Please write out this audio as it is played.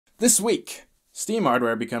This week, Steam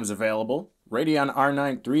hardware becomes available, Radeon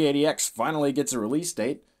R9 380X finally gets a release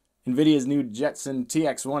date, Nvidia's new Jetson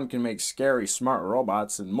TX1 can make scary smart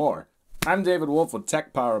robots, and more. I'm David Wolf with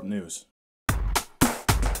TechPowerUp News.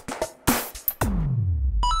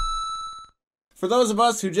 For those of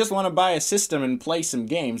us who just want to buy a system and play some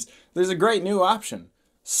games, there's a great new option.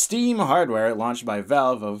 Steam hardware, launched by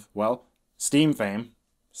Valve of, well, Steam fame.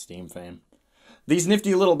 These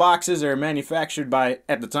nifty little boxes are manufactured by,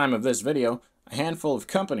 at the time of this video, a handful of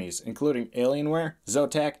companies, including Alienware,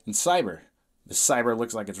 Zotac, and Cyber. The Cyber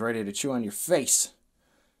looks like it's ready to chew on your face.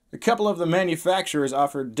 A couple of the manufacturers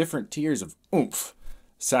offer different tiers of oomph.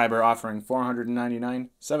 Cyber offering $499,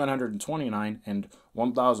 $729, and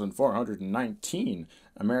 $1,419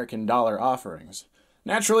 American dollar offerings.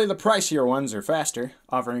 Naturally, the pricier ones are faster,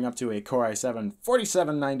 offering up to a Core i7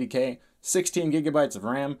 4790K, 16 GB of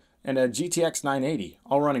RAM, and a GTX 980,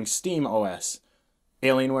 all running Steam OS.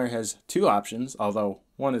 Alienware has two options, although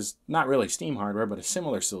one is not really Steam hardware, but a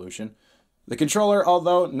similar solution. The controller,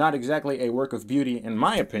 although not exactly a work of beauty in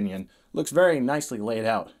my opinion, looks very nicely laid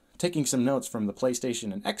out, taking some notes from the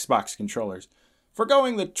PlayStation and Xbox controllers,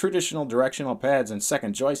 forgoing the traditional directional pads and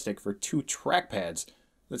second joystick for two trackpads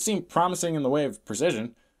that seem promising in the way of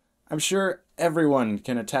precision. I'm sure everyone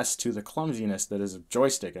can attest to the clumsiness that is a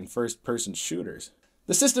joystick in first-person shooters.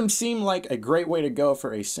 The systems seem like a great way to go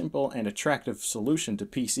for a simple and attractive solution to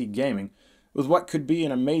PC gaming, with what could be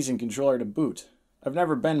an amazing controller to boot. I've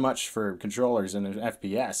never been much for controllers in an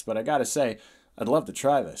FPS, but I gotta say, I'd love to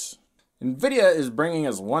try this. Nvidia is bringing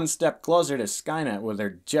us one step closer to Skynet with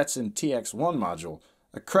their Jetson TX1 module,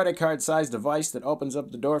 a credit card-sized device that opens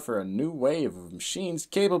up the door for a new wave of machines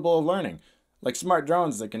capable of learning, like smart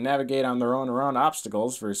drones that can navigate on their own around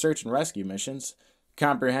obstacles for search and rescue missions,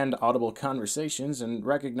 comprehend audible conversations, and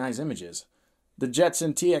recognize images. The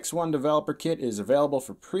Jetson TX1 developer kit is available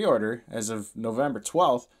for pre-order as of November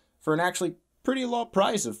 12th for an actually pretty low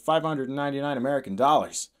price of $599 American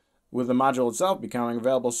dollars, with the module itself becoming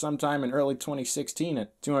available sometime in early 2016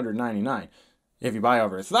 at $299, if you buy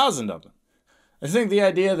over 1,000 of them. I think the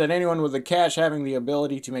idea that anyone with the cash having the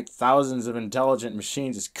ability to make thousands of intelligent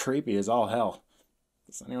machines is creepy as all hell.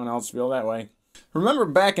 Does anyone else feel that way? Remember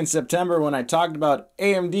back in September when I talked about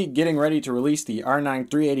AMD getting ready to release the R9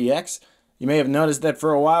 380X? You may have noticed that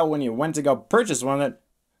for a while when you went to go purchase one that,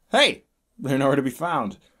 hey, they're nowhere to be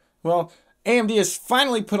found. Well, AMD has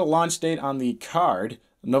finally put a launch date on the card,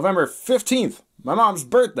 November 15th, my mom's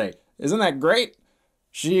birthday. Isn't that great?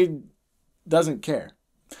 She doesn't care.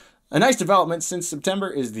 A nice development since September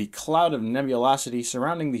is the cloud of nebulosity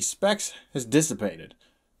surrounding the specs has dissipated.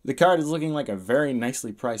 The card is looking like a very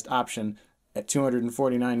nicely priced option at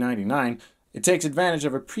 $249.99. It takes advantage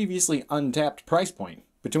of a previously untapped price point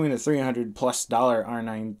between the $300+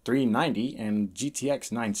 R9 390 and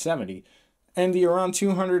GTX 970 and the around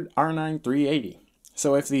 $200 R9 380.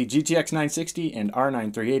 So if the GTX 960 and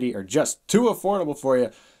R9 380 are just too affordable for you,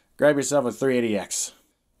 grab yourself a 380X.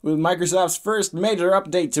 With Microsoft's first major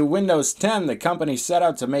update to Windows 10, the company set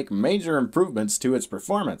out to make major improvements to its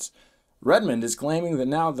performance. Redmond is claiming that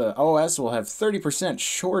now the OS will have 30%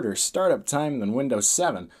 shorter startup time than Windows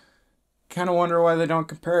 7. Kinda wonder why they don't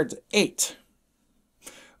compare it to 8.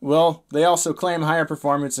 Well, they also claim higher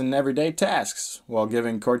performance in everyday tasks, while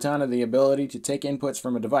giving Cortana the ability to take inputs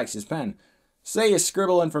from a device's pen. Say you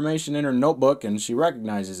scribble information in her notebook and she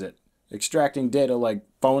recognizes it, extracting data like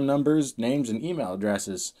phone numbers, names, and email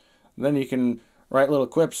addresses. Then you can write little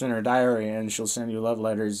quips in her diary and she'll send you love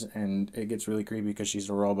letters, and it gets really creepy because she's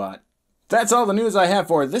a robot. That's all the news I have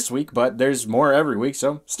for this week, but there's more every week,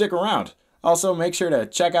 so stick around. Also, make sure to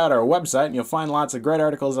check out our website and you'll find lots of great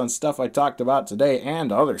articles on stuff I talked about today and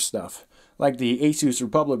other stuff, like the Asus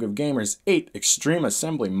Republic of Gamers 8 Extreme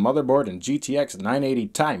Assembly motherboard and GTX 980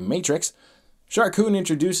 Ti Matrix. Sharkoon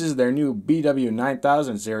introduces their new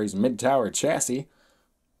BW9000 series mid-tower chassis.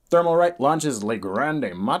 Thermalright launches Le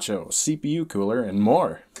Grande Macho CPU cooler, and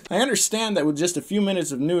more. I understand that with just a few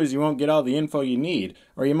minutes of news you won't get all the info you need,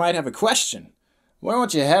 or you might have a question. Why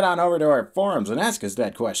don't you head on over to our forums and ask us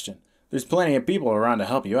that question? There's plenty of people around to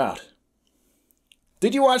help you out.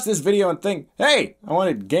 Did you watch this video and think, hey, I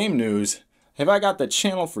wanted game news? Have I got the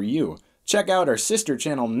channel for you? Check out our sister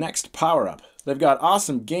channel Next Power Up. They've got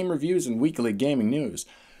awesome game reviews and weekly gaming news.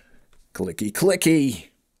 Clicky clicky.